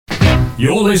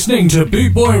You're listening to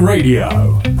Boot Boy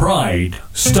Radio. Pride,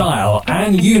 style,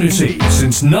 and unity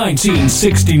since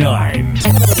 1969.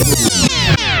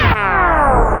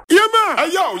 Yeah, man.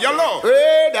 Hey, yo, yellow.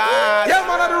 Hey, Dad. Yeah,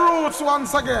 man, of the roots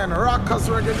once again. Rockers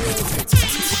reggae music.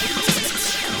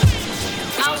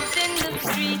 Out in the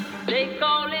street, they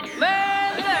call it murder.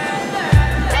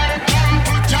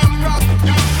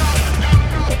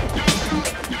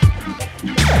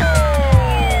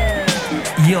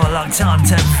 You're locked on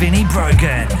to Vinnie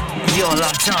Brogan. You're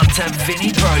locked on to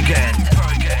Vinnie Brogan.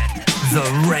 The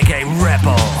Reggae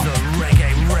Rebel. The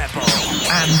Reggae Rebel.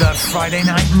 And the Friday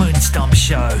Night Moonstomp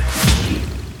Show.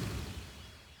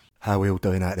 How are we all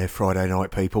doing out there Friday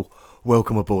night, people?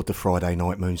 Welcome aboard the Friday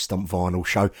Night Moonstomp Vinyl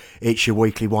Show. It's your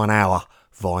weekly 1 hour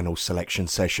vinyl selection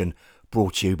session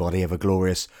brought to you by the ever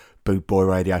glorious Boot Boy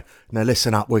Radio. Now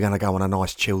listen up, we're going to go on a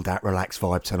nice chilled out relaxed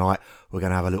vibe tonight. We're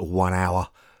going to have a little 1 hour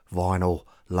vinyl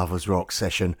lovers rock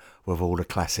session with all the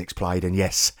classics played, and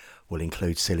yes, we'll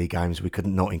include Silly Games. We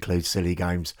couldn't not include Silly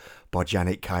Games by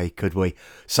Janet Kay, could we?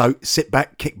 So sit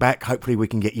back, kick back, hopefully we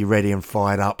can get you ready and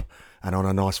fired up and on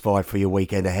a nice vibe for your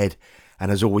weekend ahead. And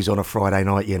as always on a Friday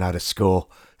night, you know the score.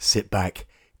 Sit back,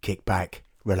 kick back,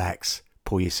 relax,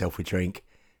 pour yourself a drink,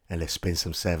 and let's spin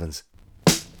some sevens.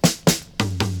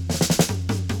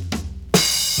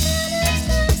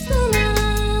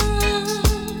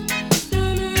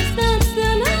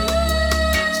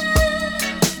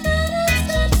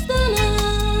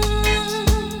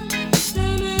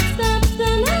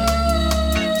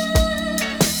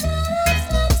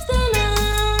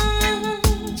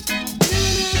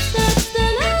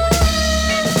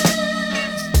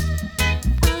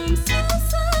 I'm so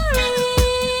sorry,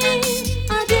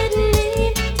 I didn't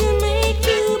mean to make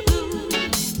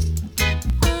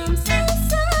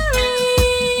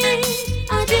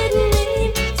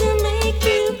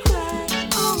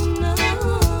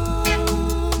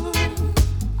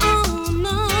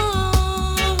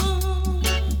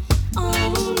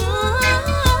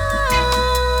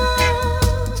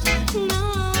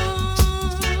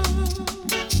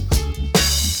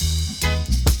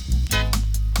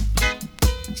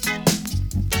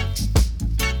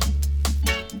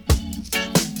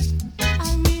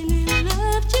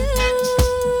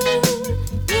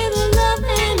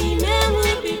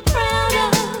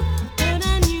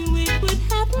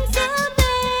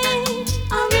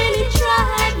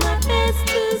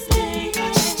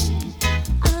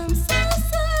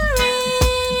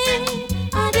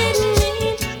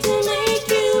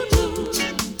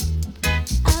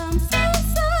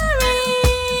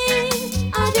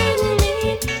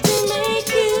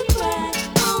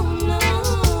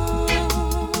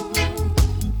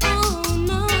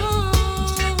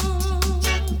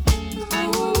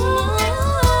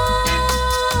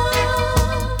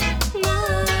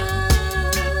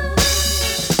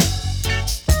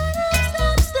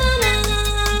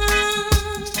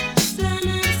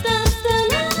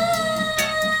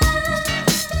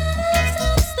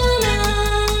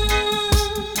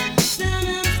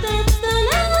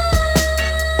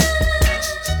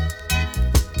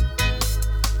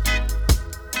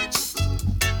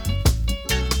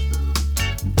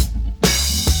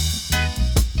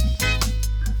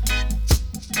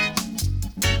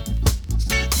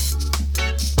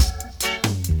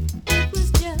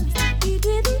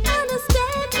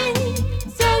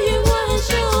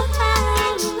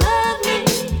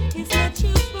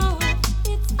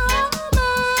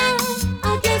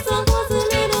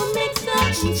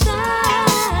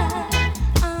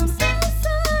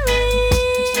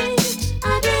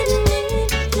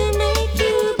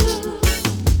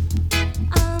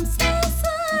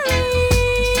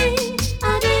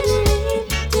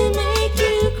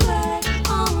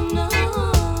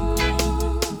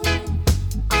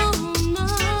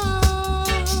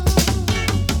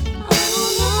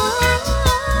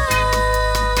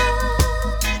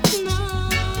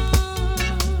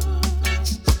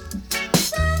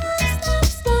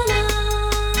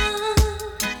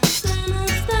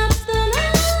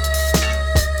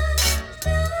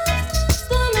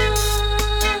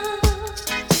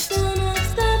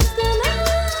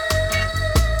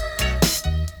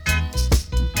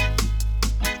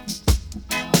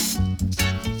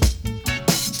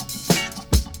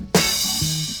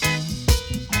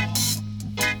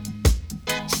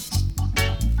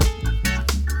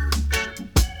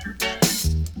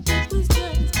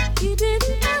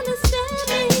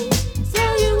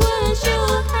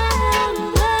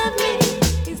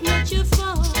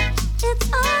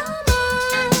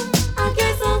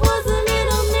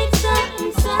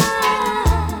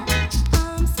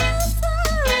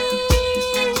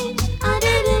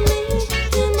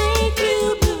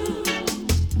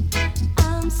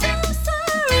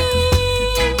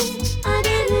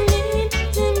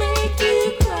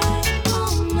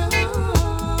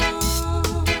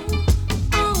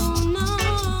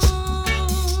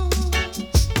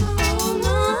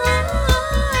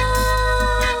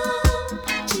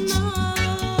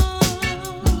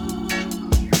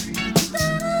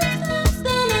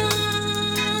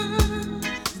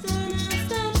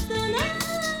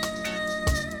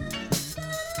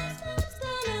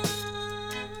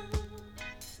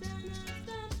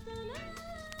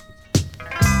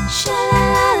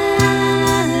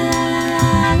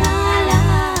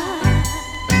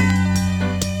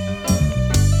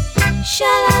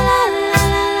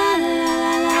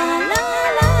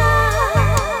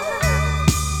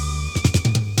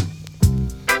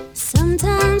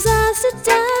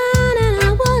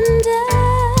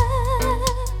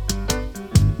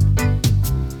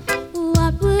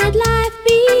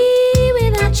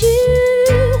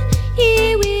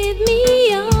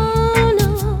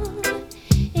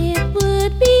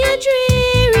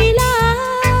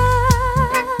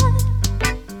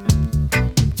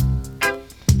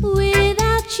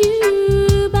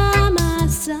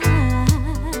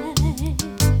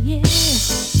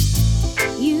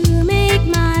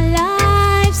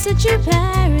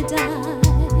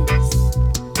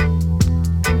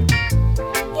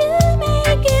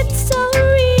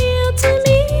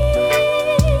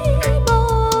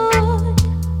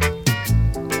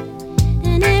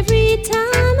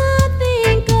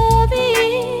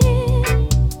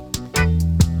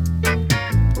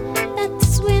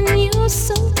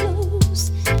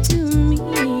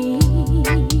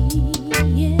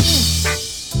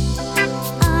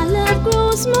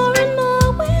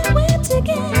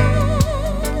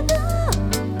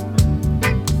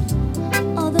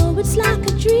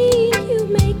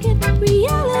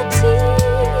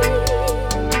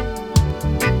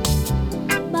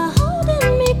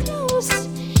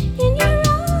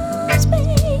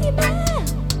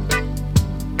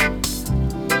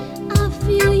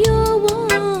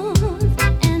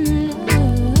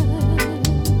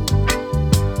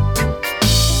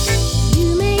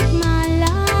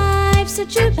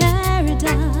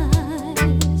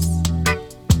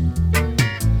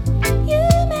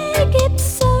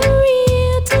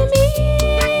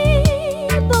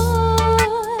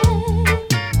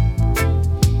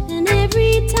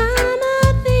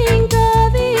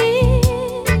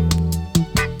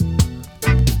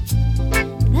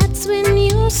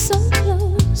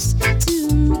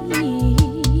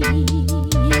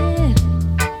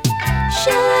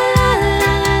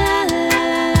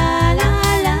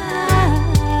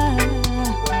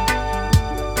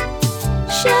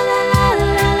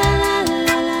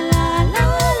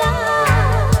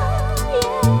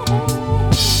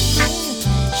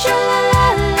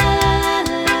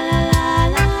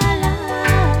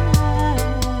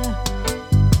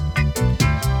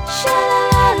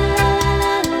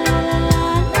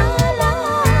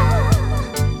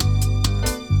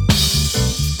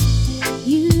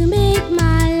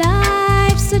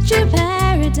picture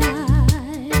paradise.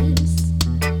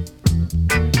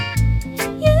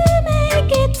 You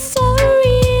make it so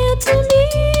real to me,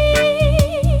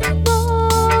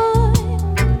 boy.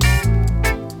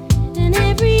 And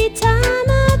every time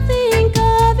I think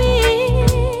of it,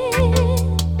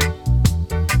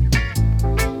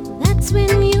 that's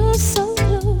when you're so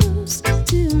close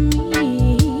to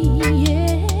me.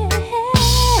 Yeah.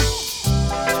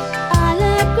 Our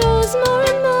love grows more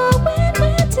and more when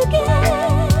we're together.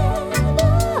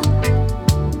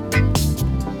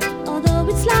 Although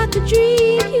it's like a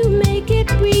dream, you make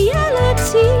it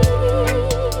reality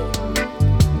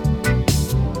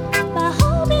by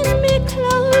holding me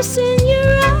close in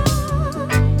your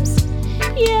arms.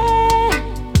 Yeah,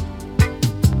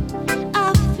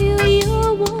 I feel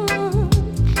your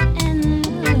warmth and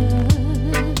love.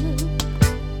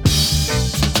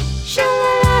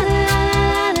 Sha-la-la-la-la-la-la-la-la.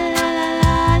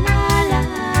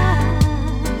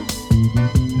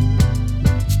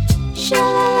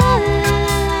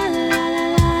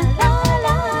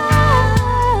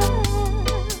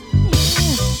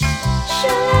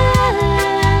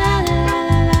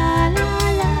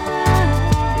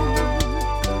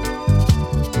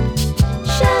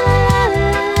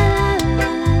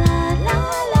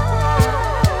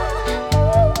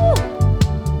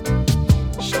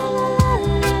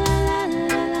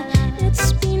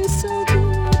 It's been so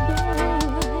good,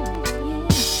 boy.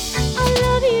 I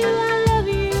love you, I love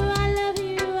you, I love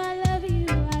you, I love you,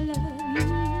 I love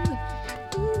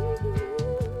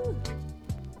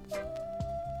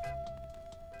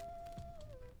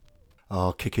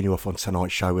you. Kicking you off on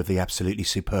tonight's show with the absolutely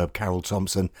superb Carol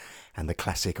Thompson and the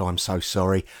classic I'm So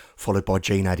Sorry, followed by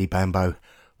Gene Adibambo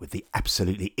with the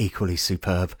absolutely equally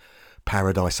superb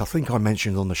Paradise. I think I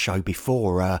mentioned on the show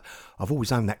before, I've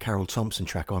always owned that Carol Thompson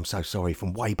track, I'm So Sorry,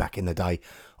 from way back in the day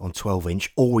on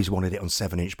 12-inch. Always wanted it on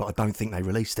 7-inch, but I don't think they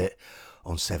released it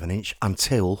on 7-inch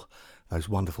until those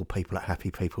wonderful people at Happy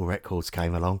People Records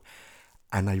came along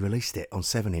and they released it on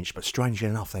 7-inch. But strangely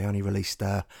enough, they only released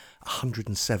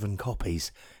 107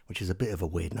 copies, which is a bit of a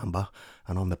weird number.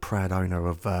 And I'm the proud owner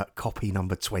of copy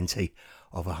number 20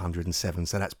 of 107.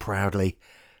 So that's proudly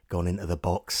gone into the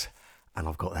box, and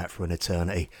I've got that for an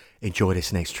eternity. Enjoy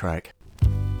this next track.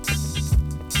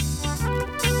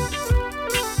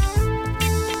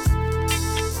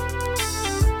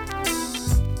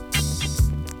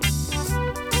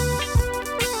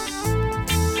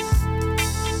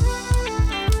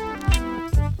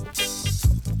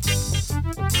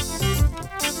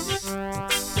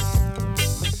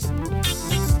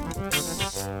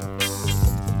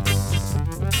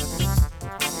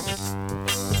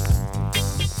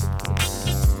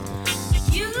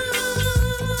 You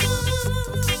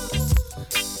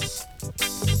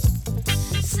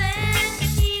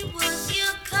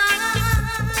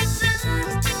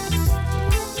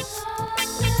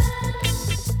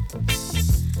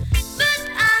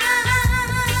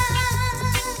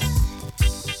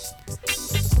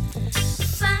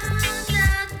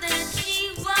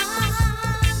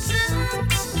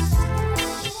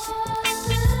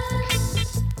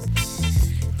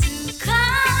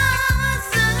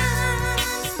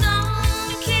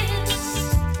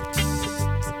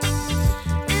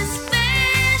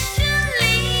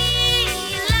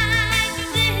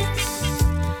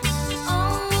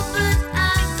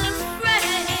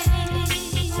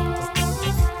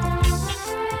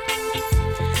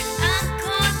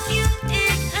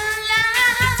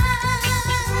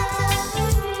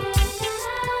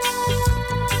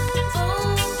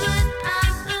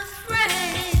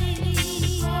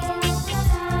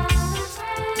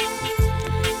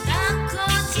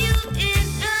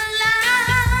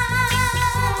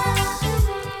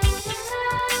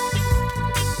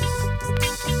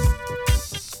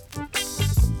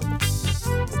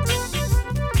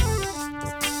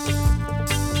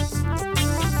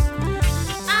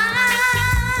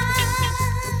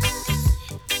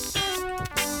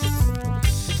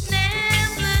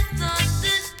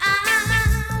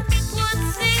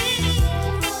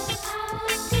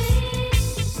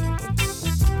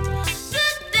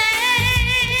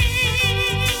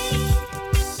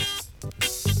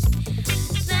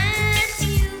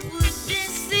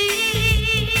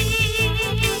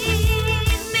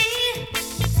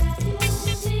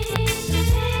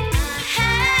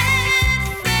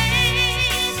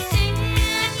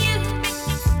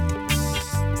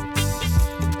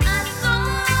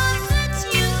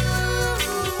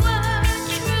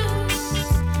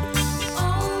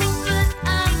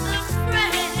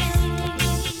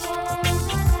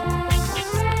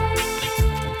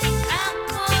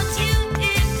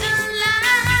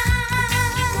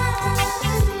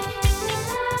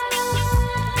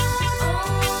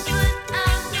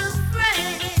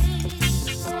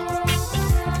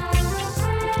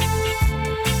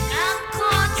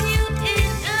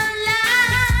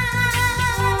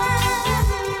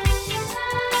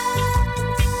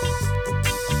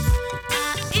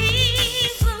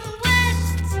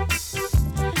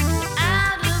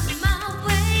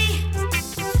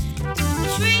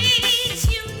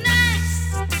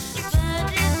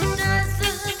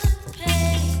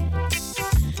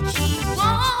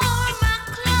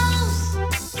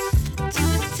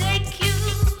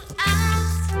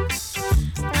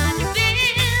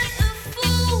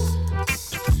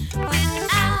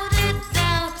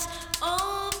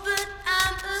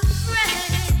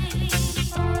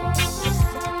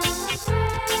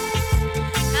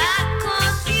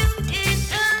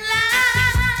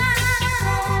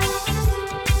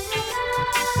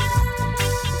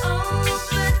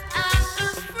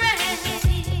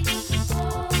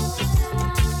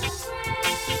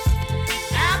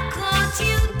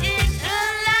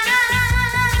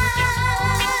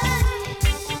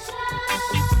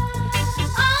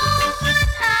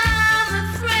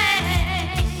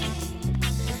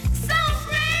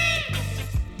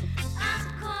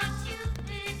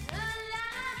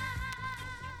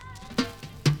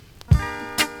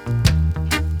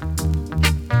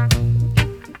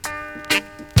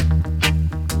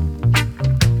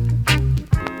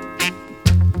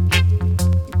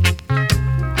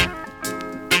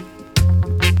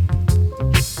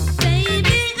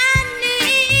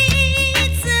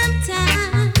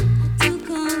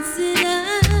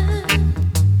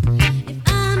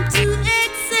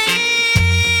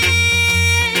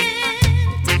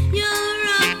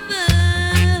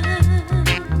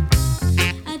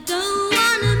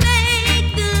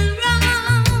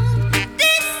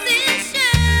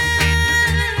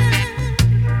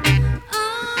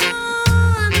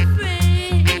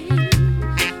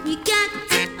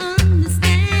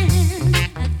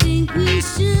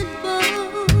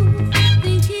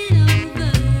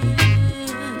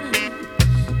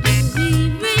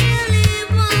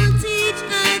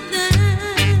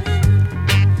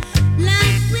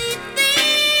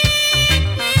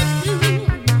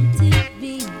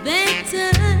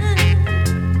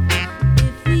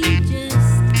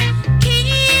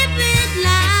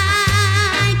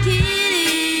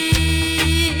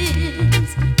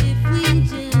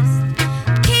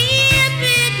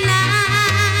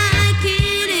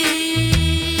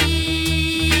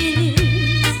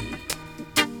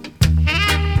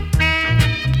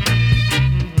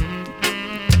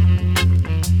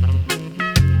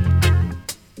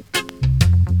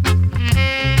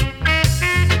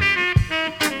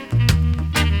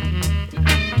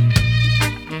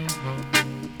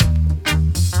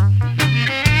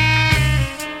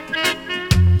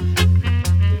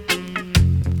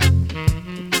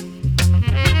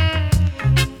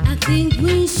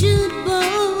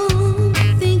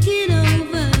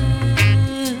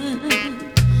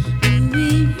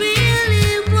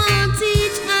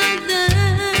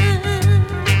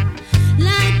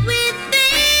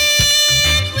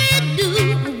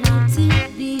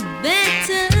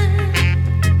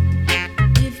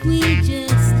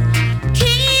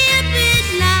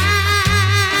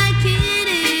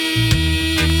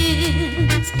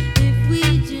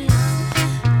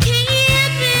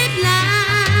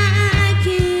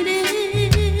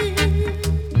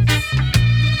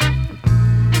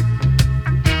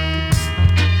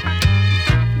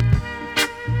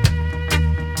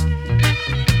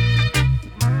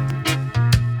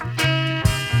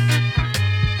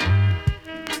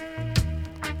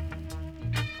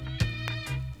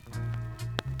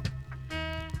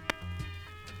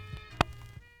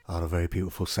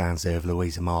beautiful sounds there of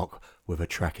Louisa Mark with a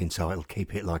track entitled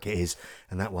Keep It Like It Is,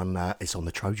 and that one is on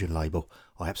the Trojan label.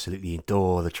 I absolutely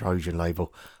adore the Trojan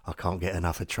label. I can't get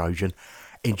enough of Trojan.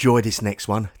 Enjoy this next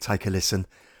one, take a listen,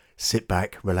 sit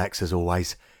back, relax as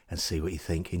always, and see what you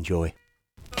think. Enjoy.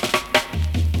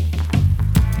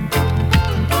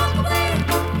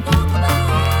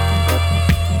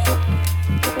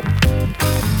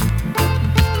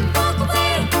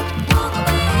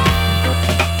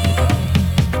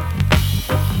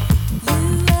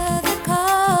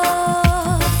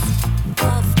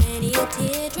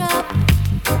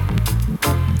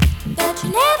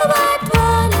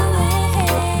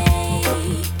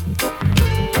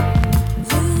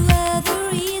 You were the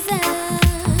reason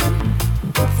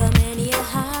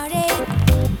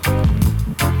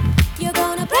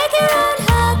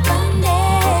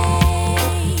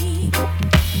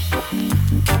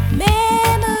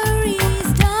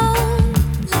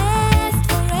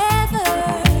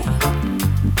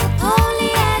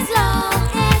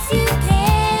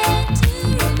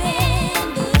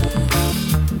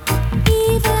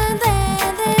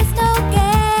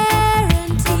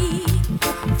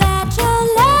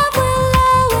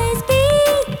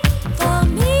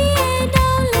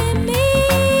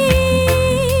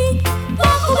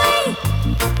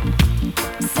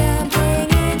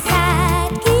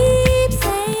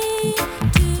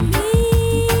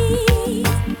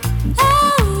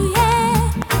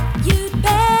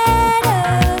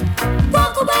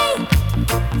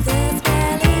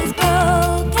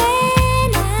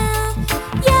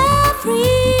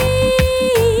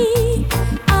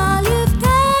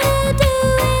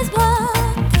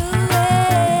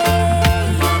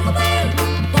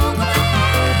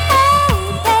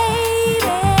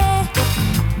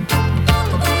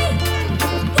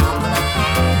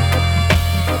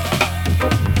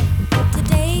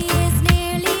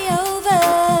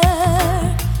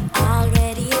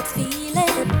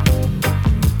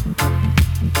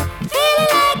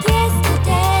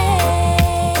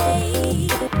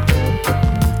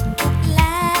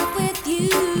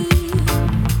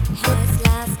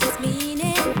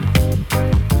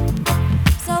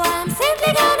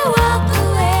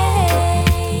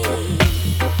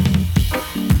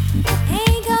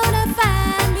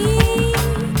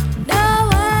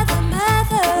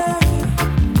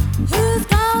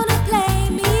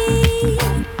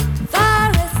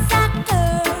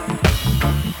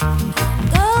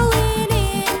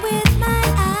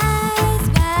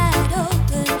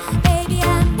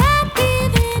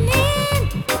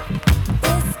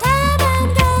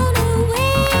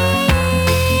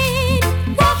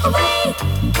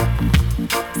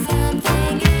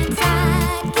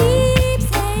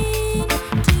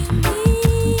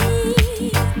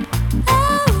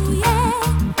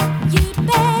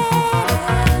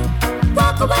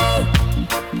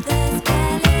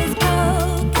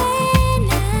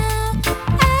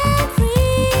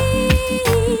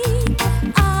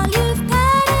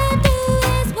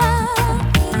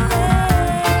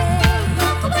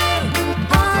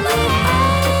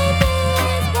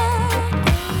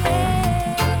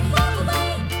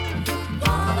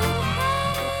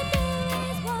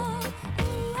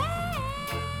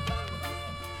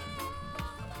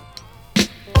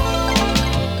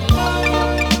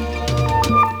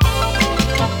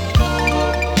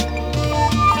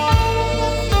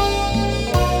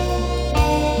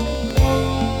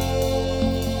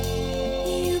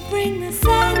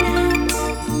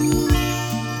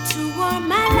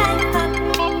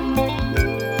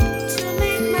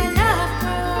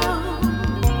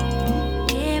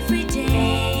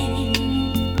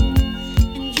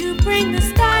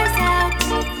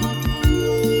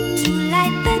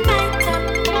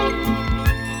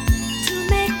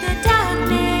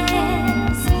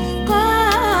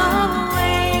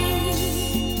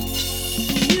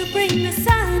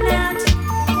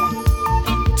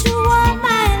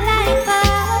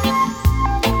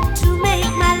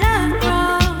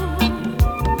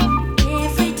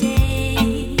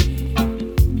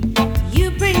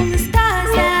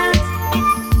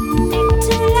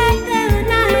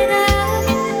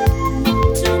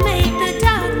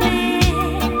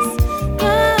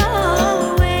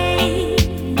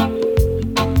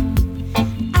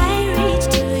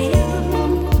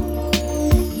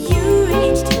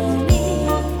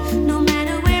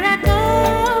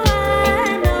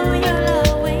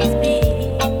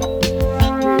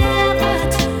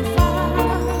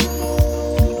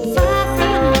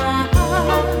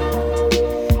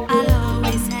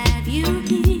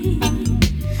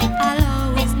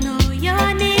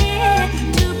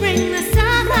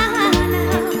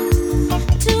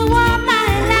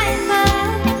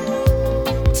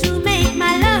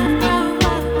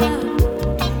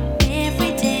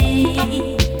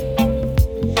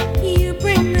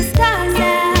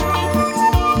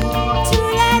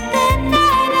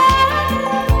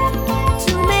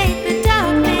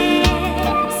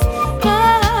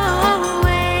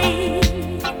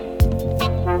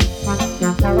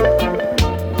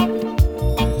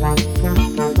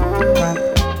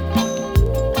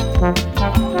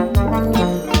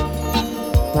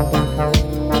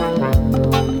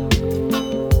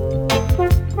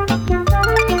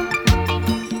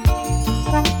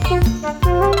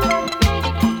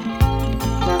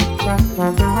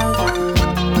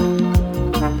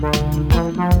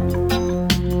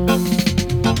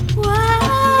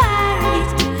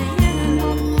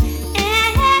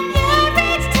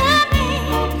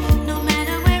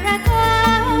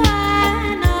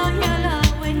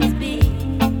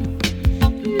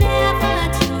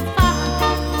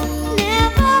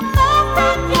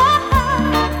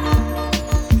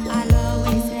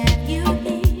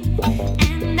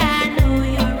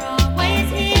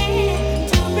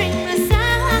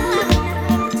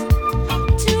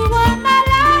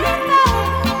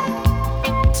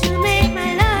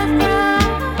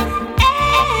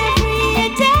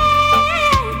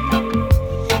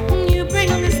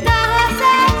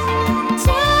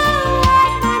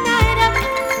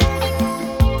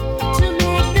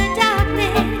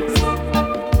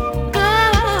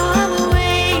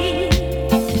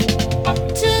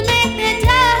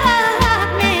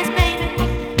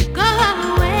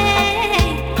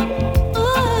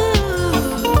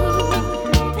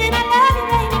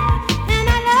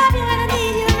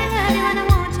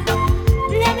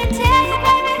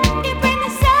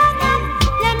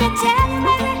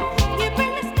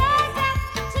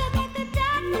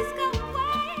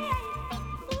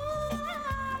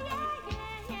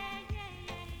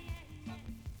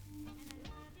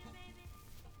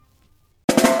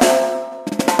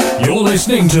You're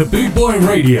listening to Boot Boy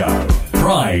Radio.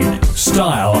 Pride,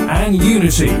 style, and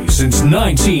unity since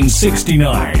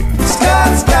 1969.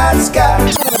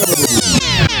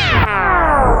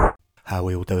 How are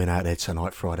we all doing out there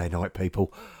tonight, Friday night,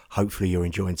 people? Hopefully you're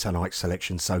enjoying tonight's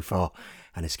selection so far,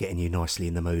 and it's getting you nicely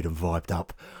in the mood and vibed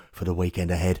up for the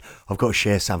weekend ahead. I've got to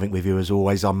share something with you as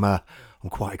always. I'm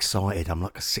quite excited. I'm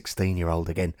like a 16-year-old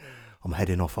again. I'm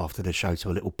heading off after the show to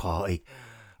a little party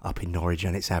up in Norwich,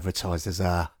 and it's advertised as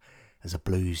a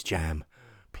blues jam,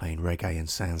 playing reggae and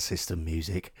sound system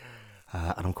music,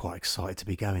 and I'm quite excited to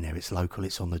be going there. It's local,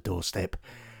 it's on the doorstep,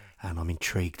 and I'm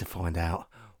intrigued to find out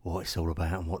what it's all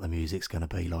about and what the music's going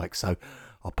to be like. So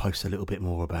I'll post a little bit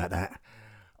more about that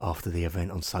after the event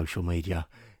on social media,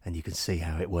 and you can see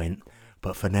how it went.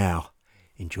 But for now,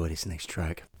 enjoy this next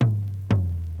track.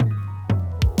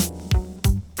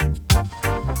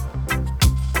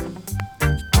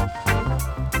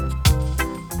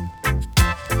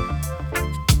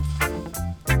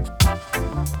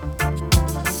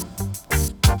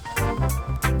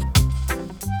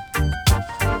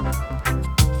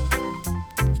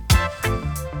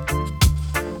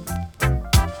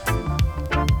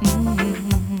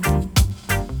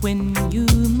 When you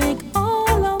make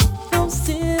all of those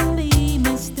silly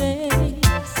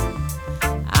mistakes,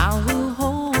 I will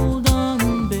hold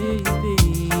on,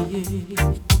 baby.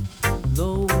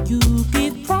 Though you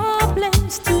give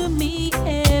problems to me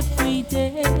every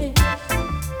day,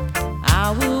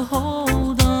 I will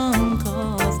hold on,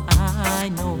 'cause I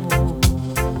know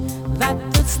that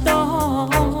the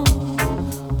storm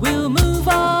will move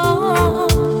on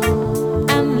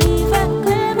and leave a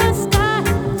clearer sky.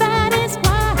 That is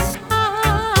why I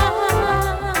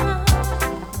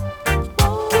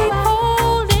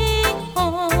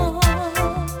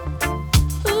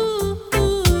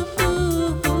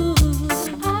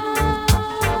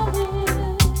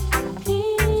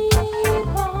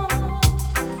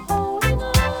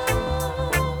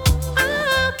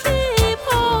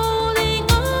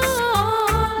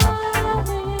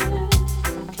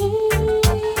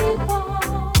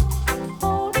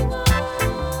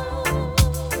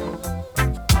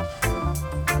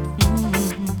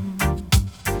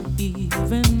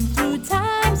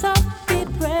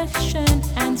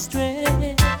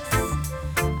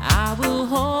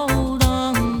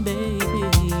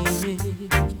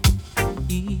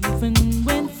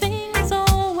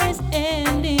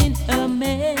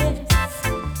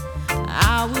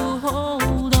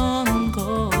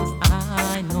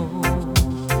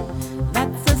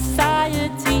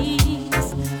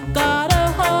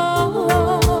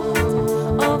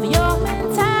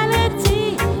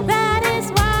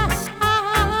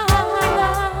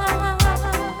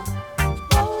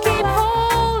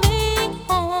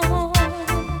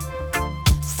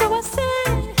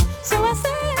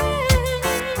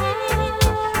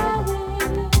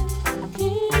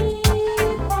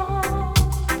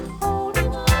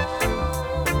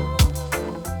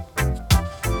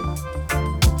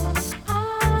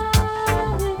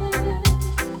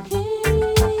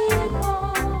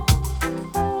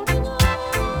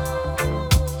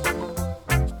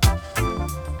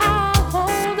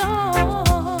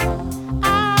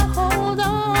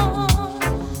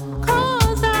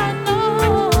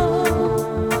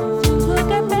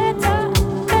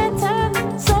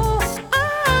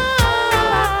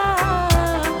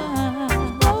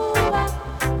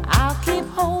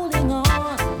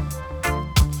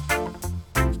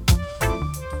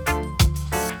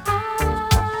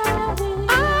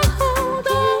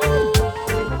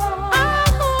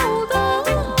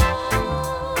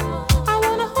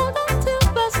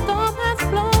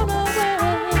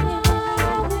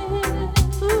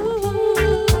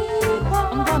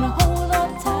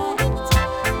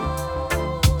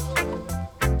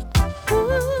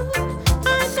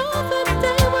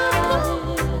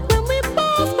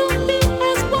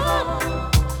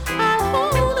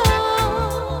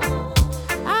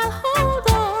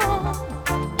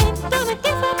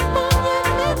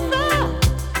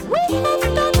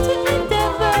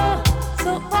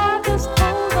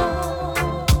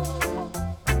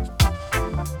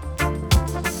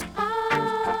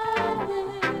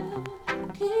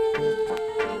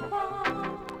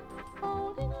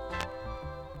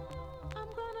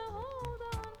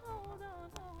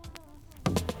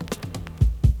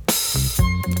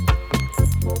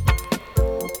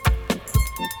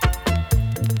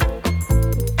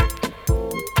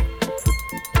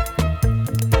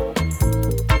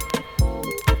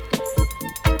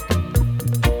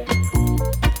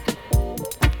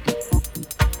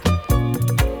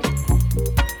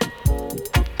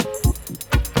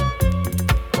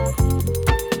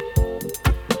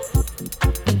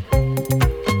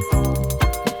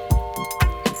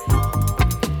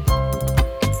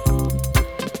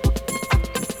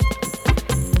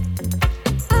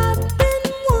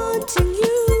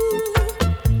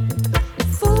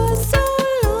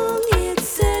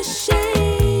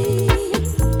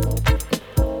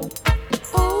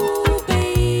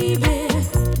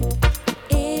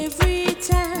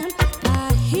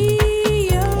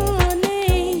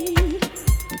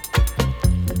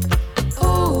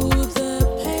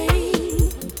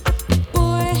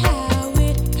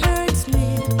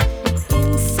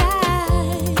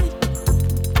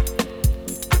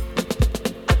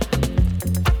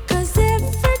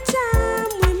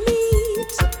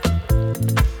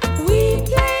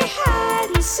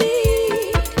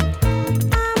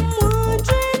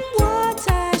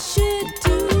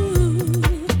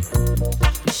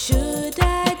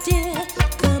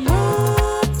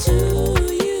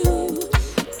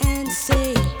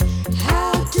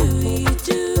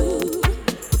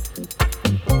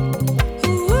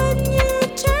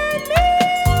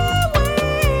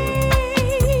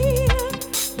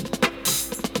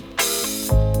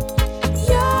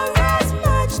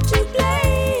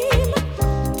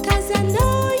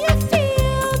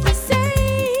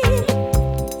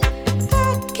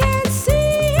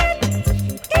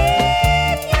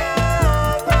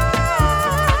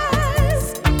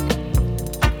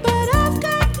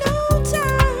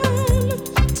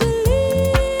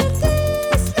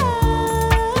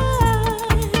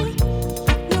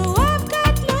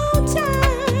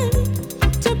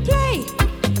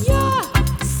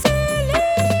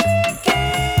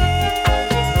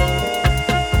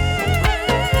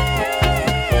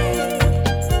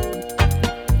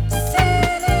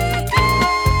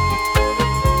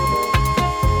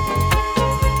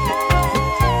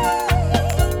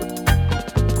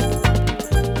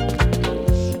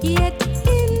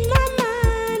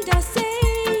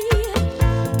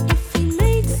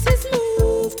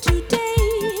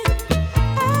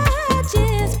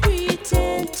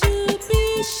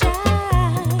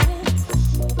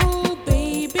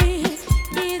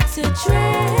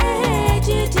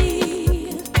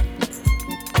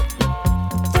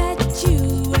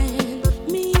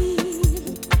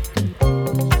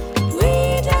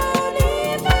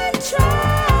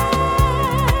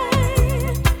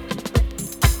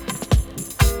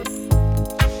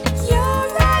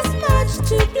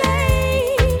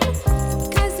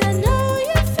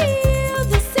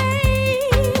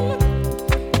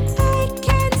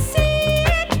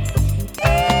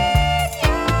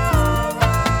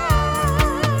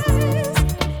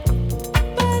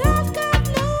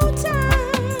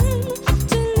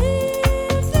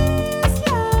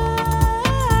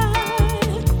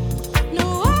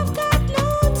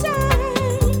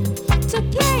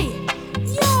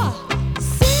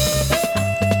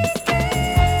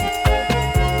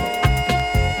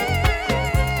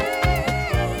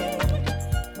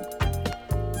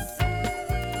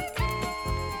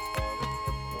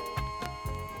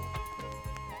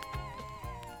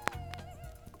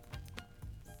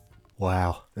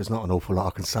Wow, there's not an awful lot I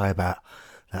can say about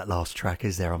that last track,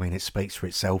 is there? I mean, it speaks for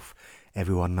itself.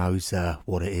 Everyone knows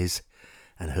what it is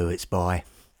and who it's by.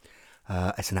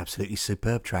 It's an absolutely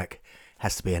superb track.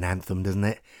 Has to be an anthem, doesn't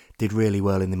it? Did really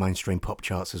well in the mainstream pop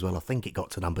charts as well. I think it got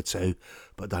to number 2,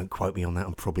 but don't quote me on that.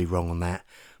 I'm probably wrong on that.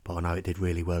 But I know it did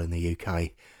really well in the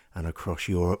UK and across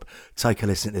Europe. Take a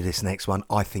listen to this next one.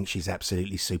 I think she's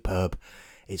absolutely superb.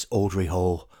 It's Audrey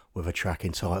Hall with a track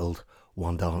entitled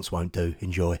One Dance Won't Do.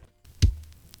 Enjoy.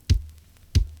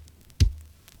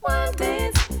 One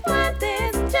dance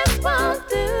just won't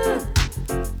do.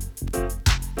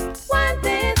 One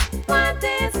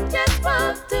dance just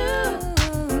won't do.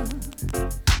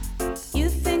 You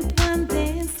think one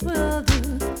dance will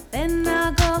do, then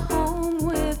I'll go home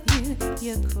with you.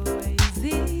 You're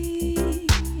crazy.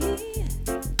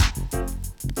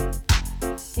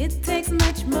 It takes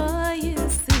much more, you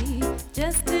see,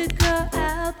 just to go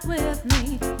out with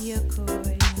me. You're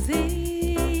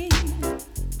crazy.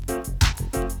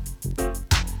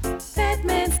 That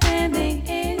man standing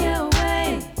in your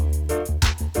way,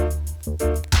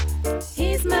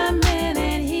 he's my man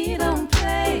and he don't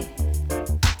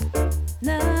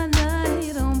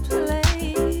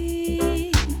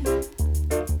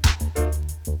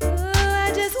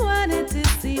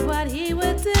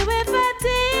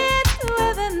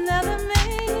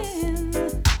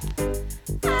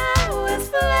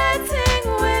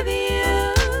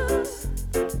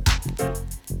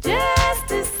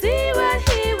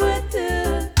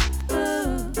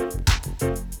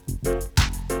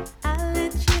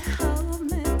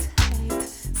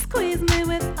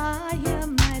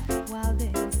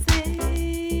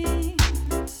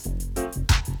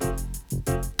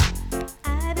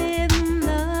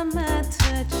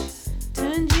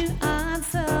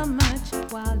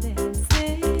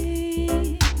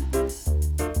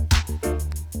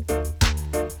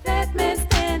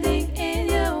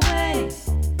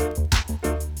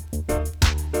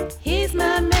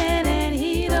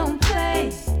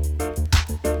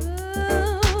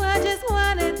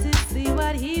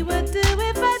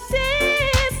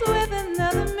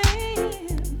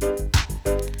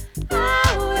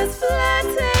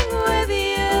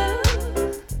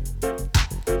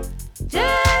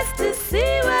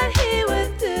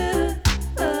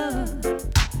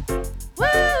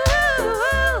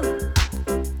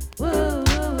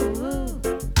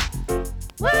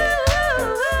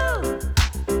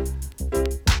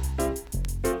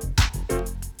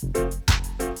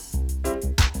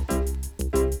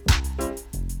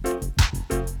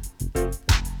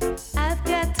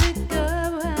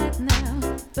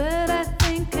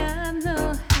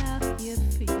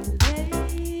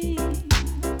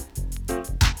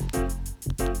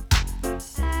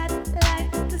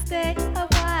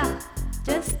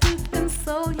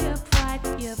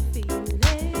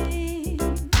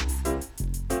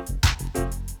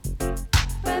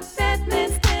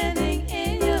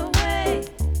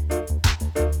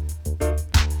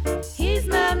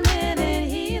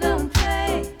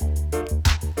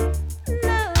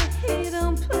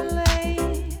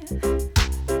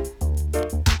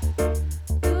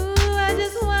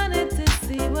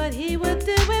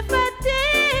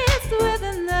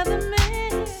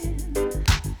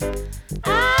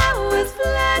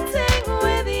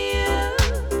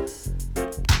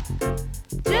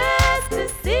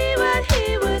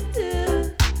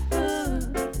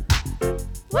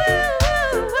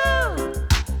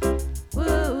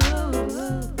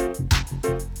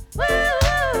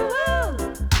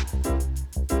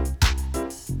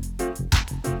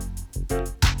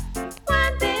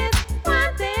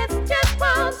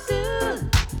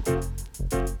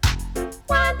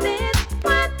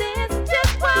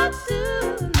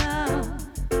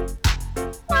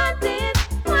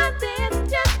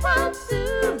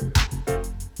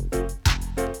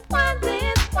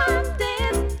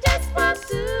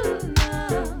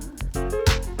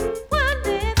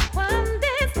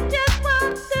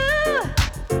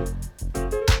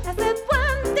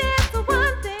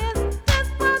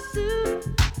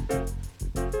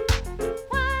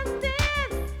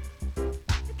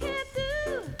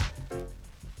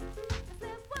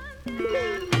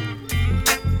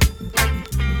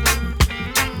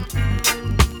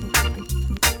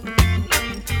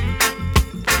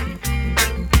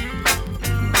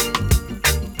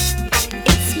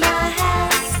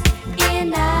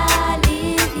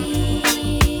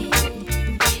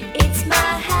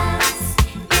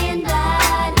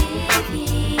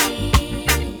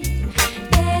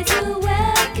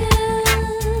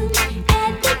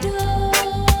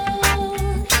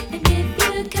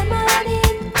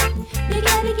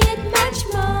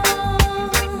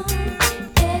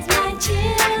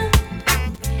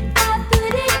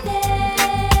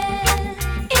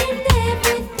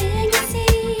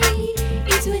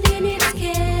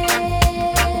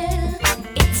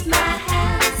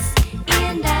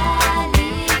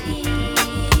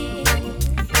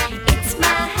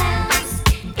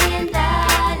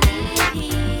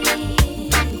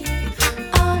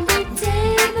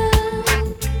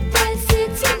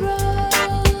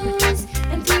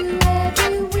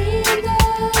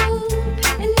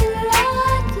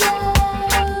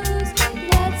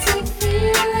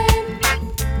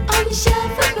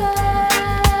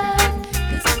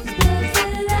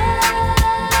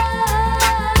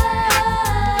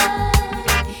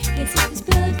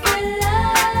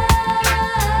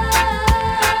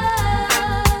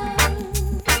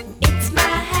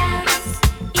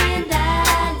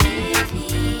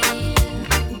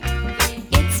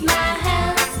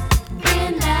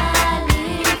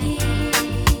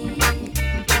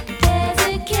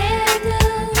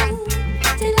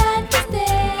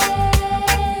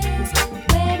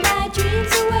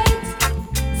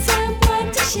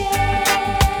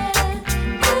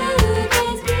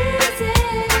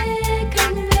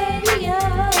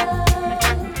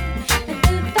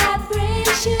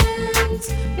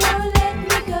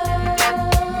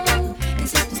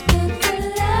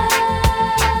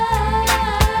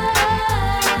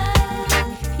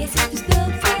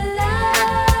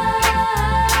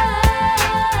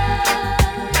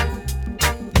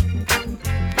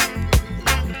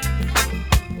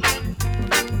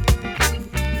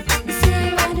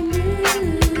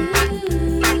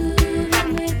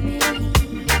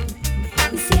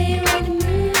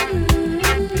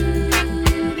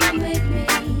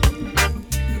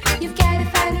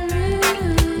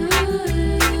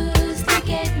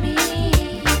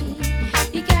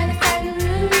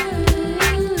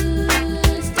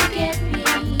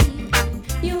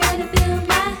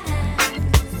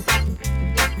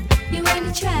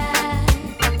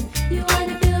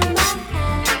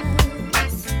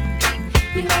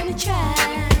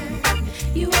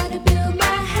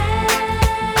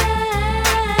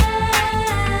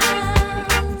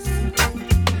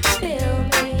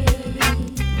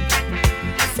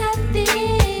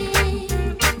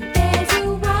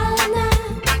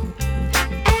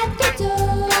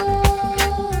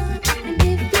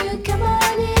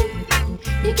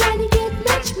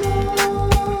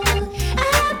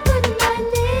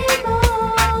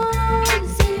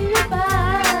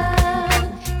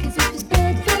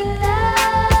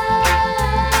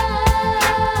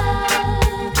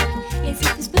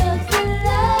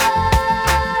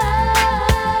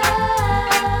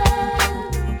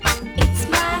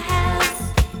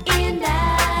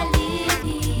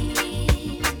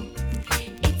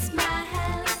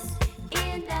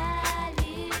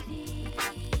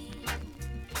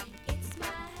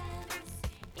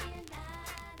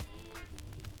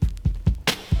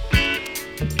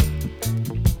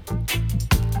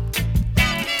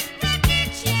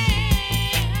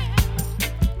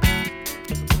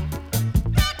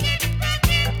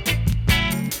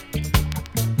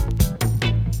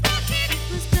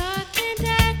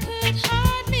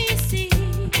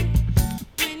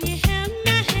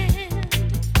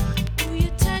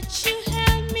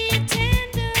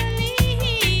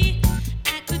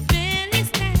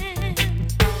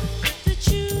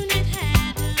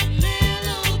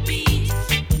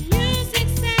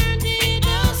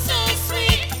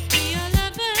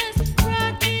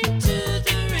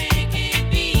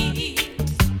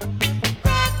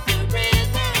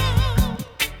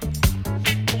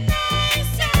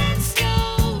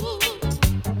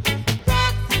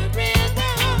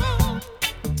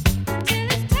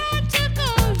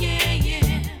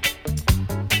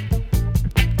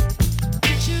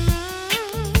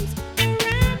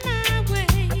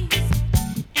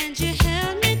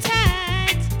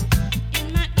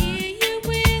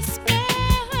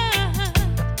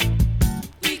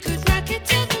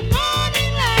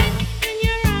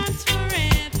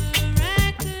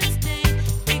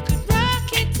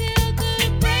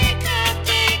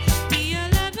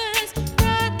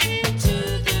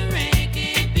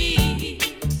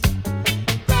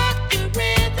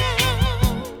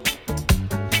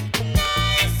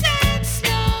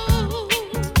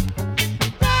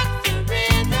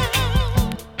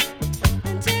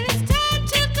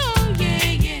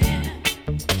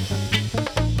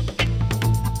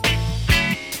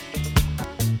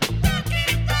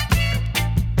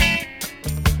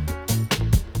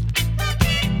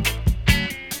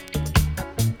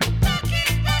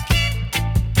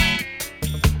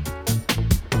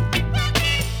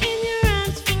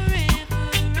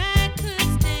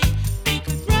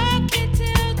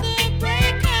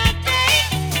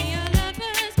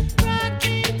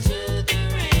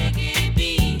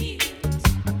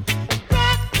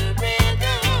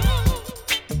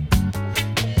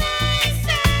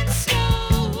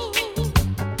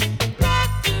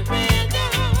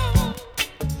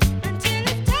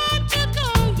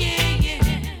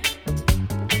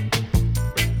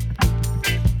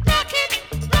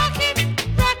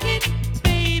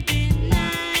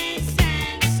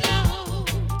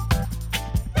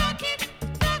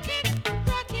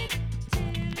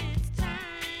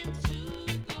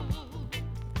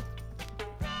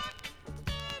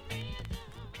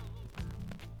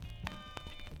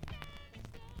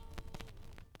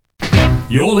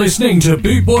You're listening to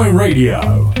Boot Boy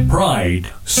Radio. Pride,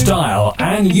 style,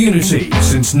 and unity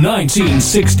since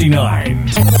 1969.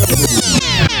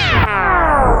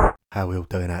 How are we all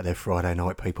doing out there Friday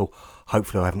night, people?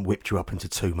 Hopefully I haven't whipped you up into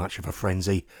too much of a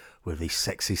frenzy with these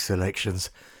sexy selections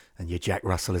and your Jack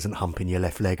Russell isn't humping your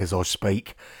left leg as I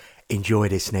speak. Enjoy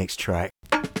this next track.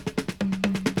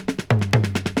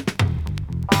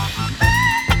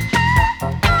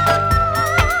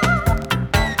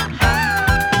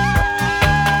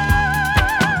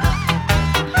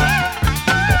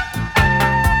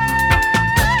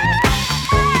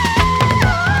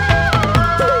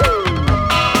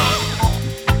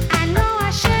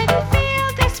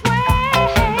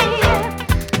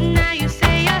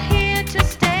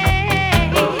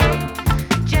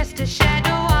 Just a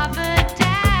shadow of a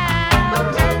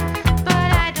doubt.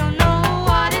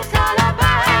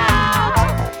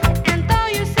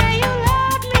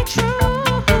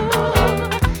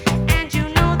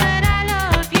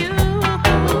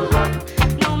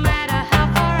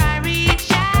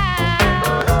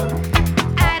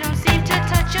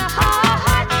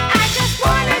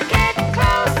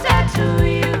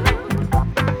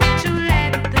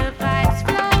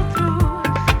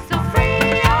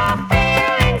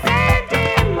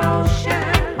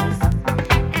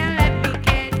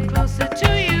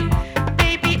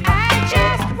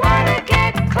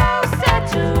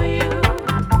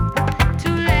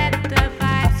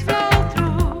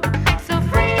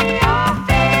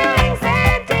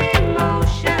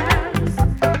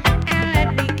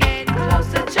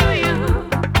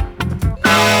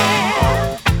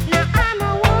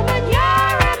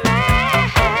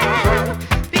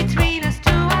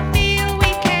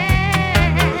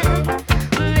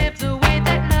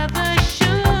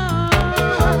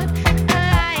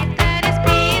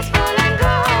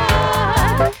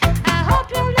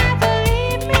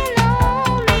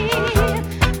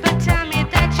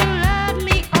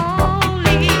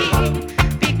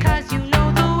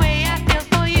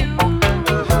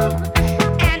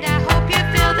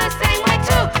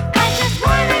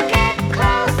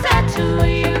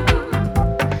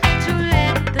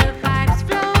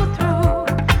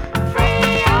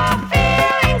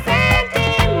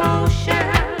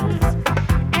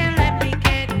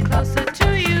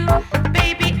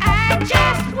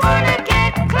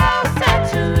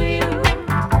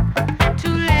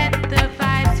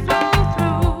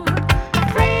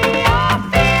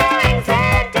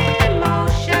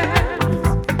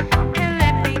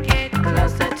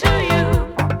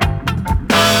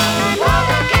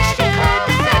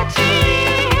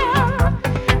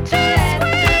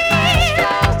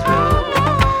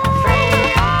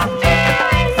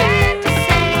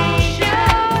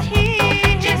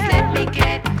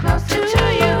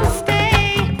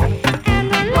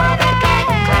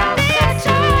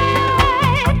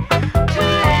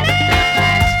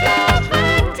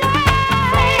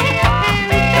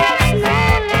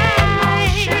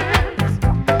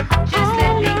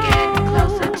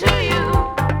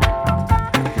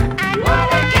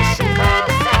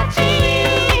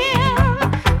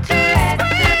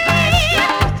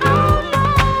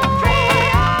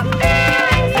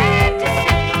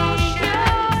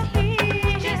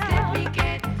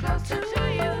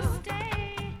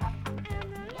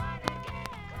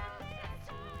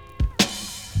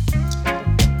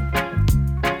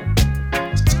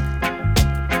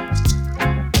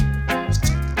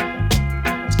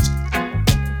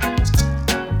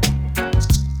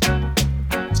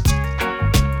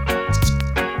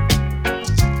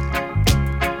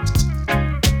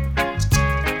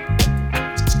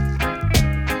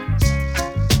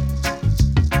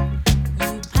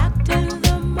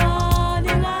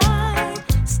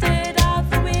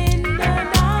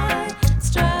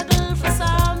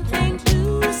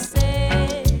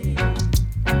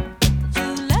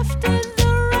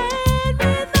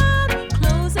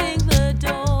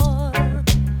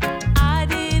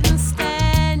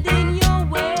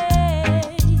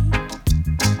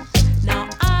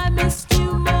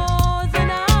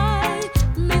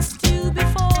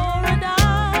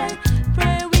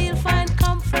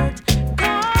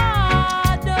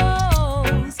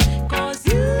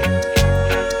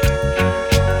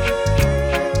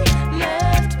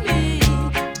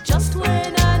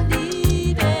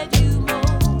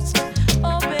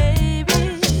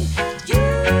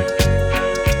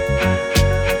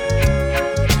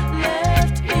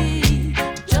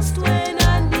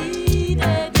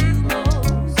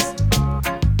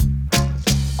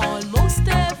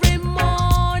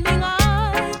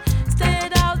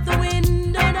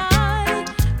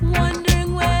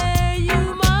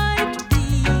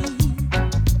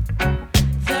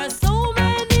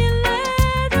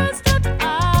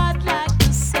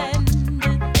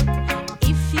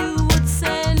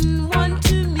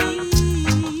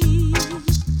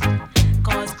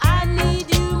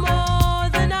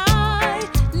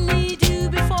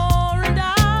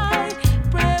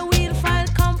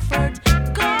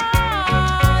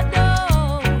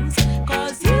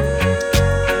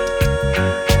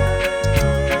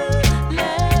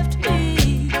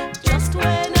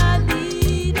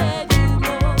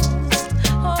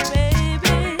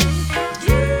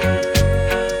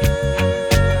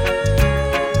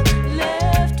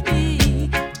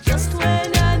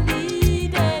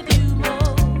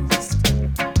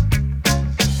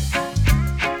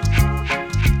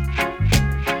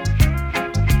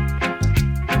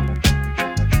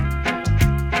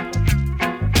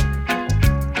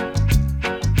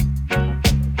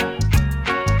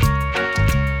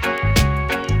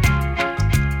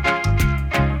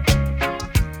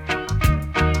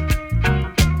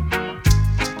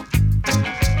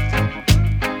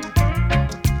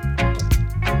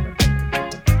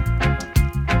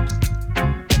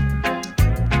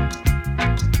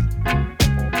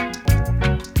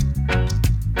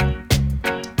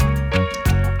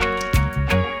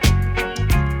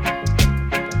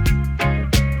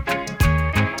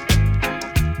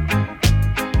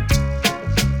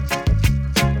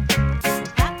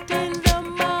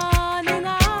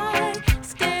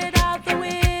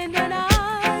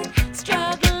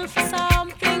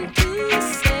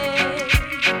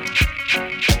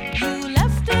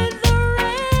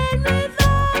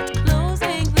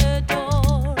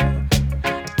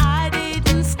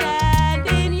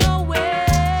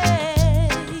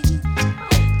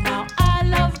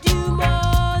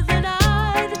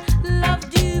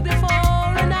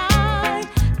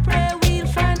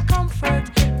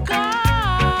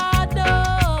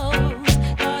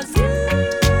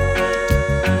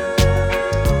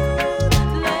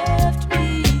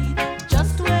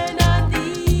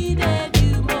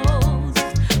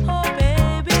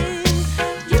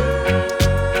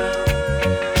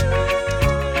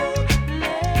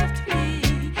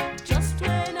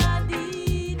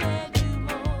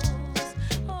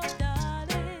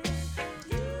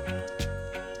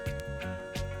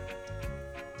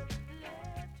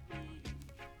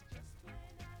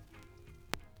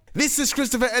 This is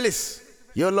Christopher Ellis.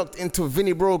 You're locked into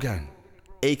Vinnie Brogan,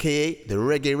 aka the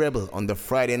Reggae Rebel, on the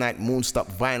Friday Night Moonstop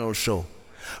Vinyl Show.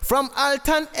 From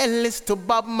Alton Ellis to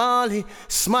Bob Marley,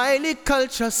 Smiley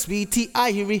Culture, Sweetie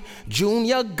Irie,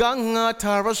 Junior Ganga,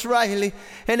 Taras Riley,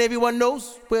 and everyone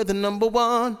knows we're the number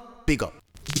one. Big up.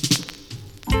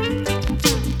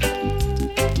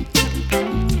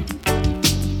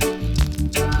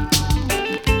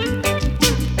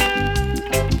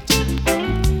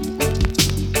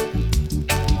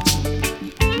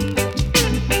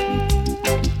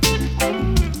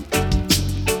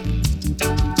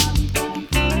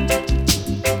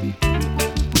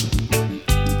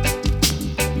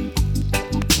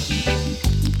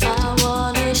 I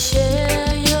wanna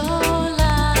share your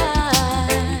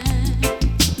life.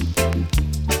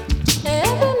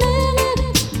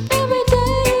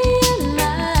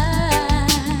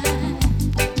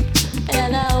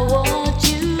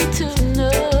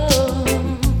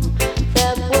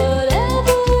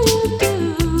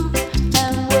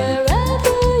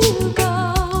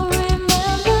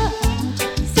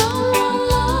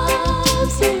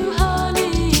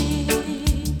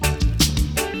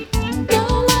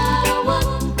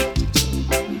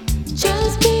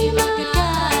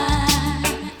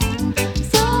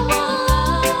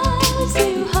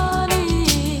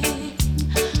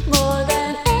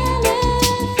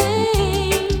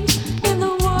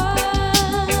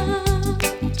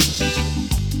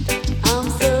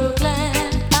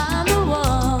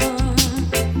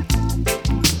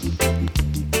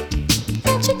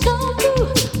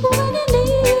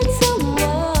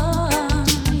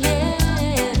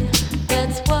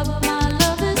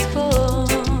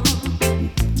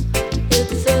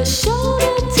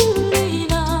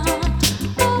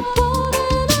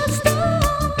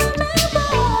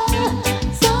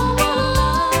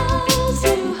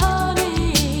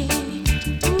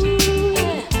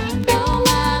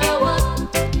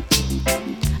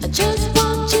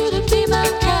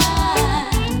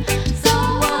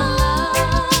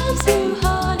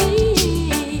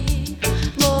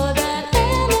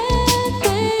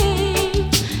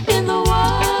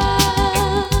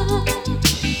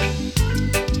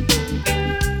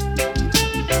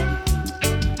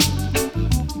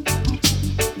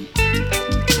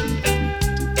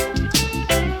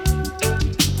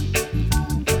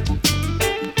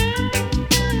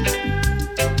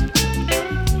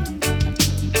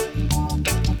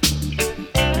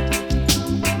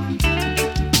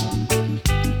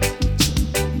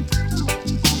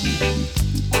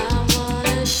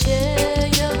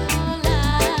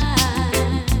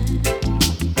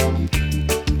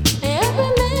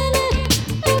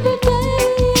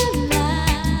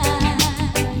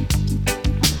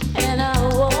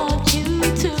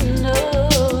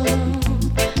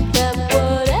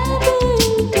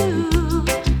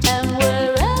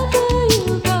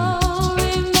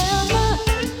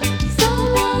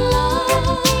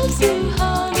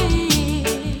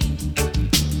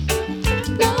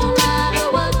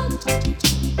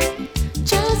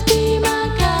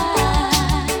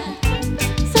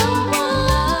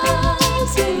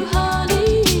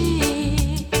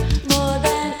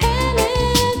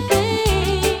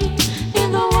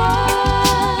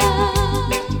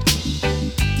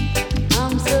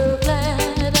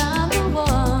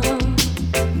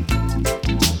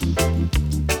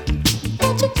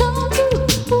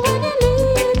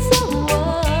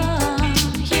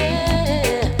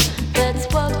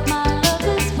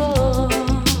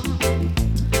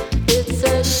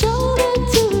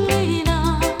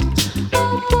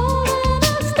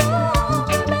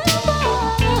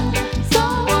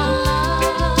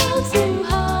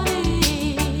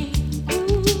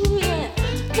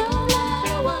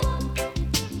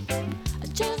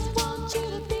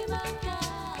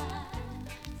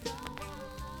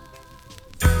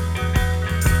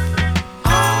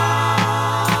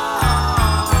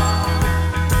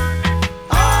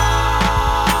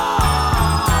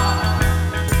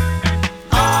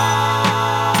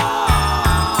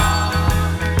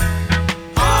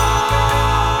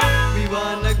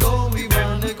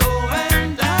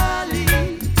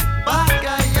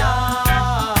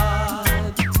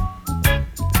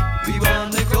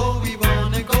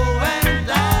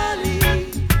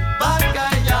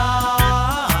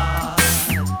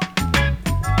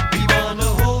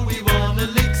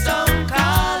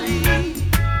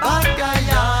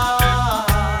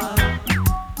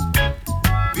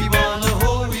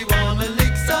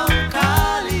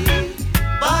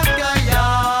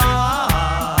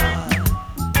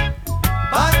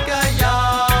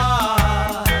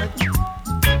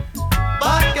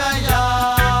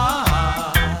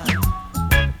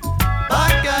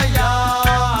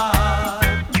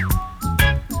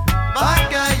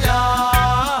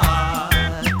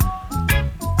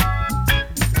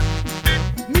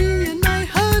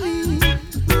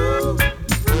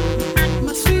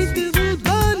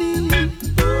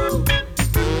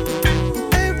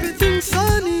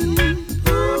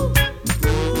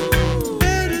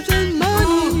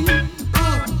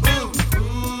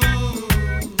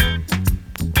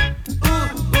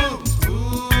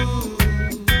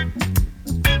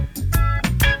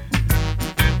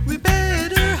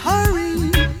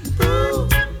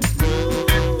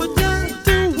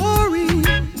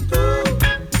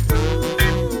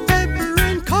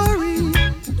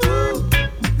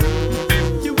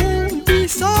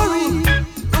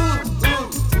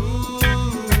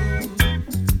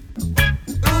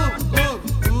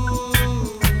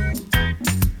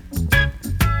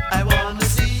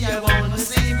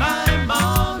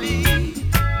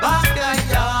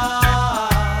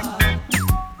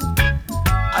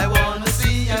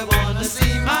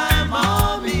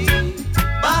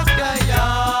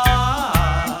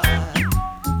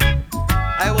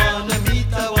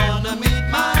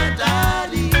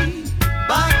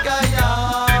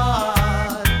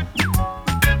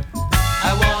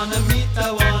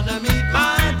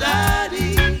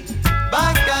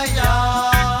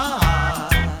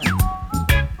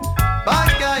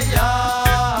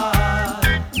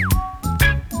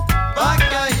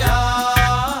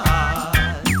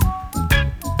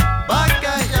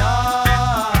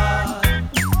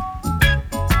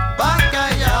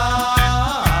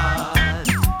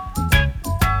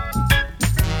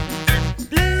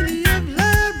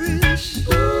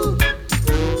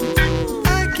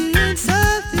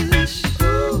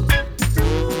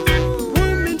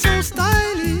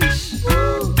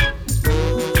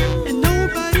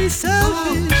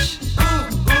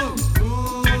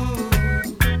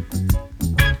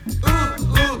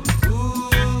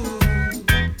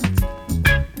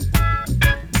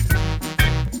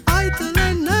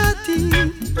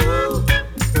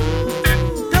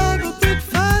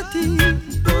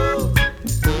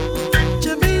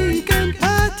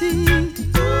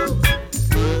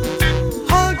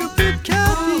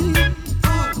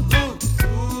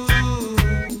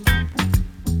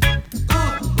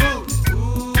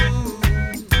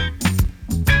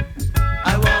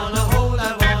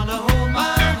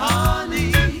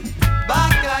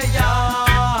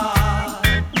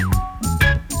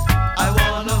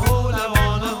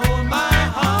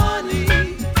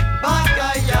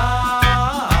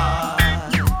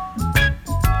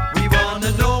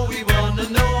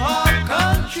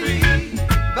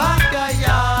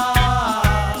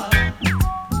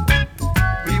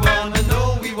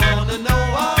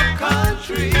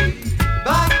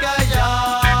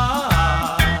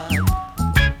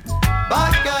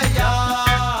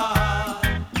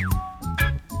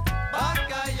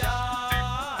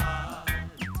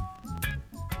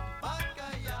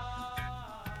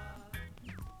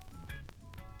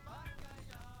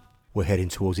 we're heading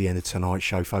towards the end of tonight's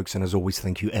show, folks, and as always,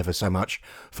 thank you ever so much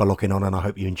for locking on, and I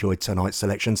hope you enjoyed tonight's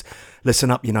selections.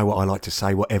 Listen up, you know what I like to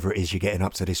say, whatever it is you're getting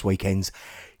up to this weekend,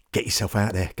 get yourself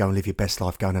out there, go and live your best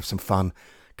life, go and have some fun,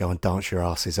 go and dance your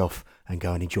asses off, and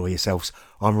go and enjoy yourselves.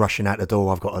 I'm rushing out the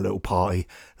door, I've got a little party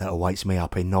that awaits me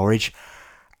up in Norwich,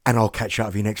 and I'll catch up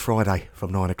with you next Friday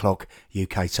from 9 o'clock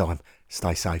UK time.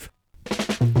 Stay safe.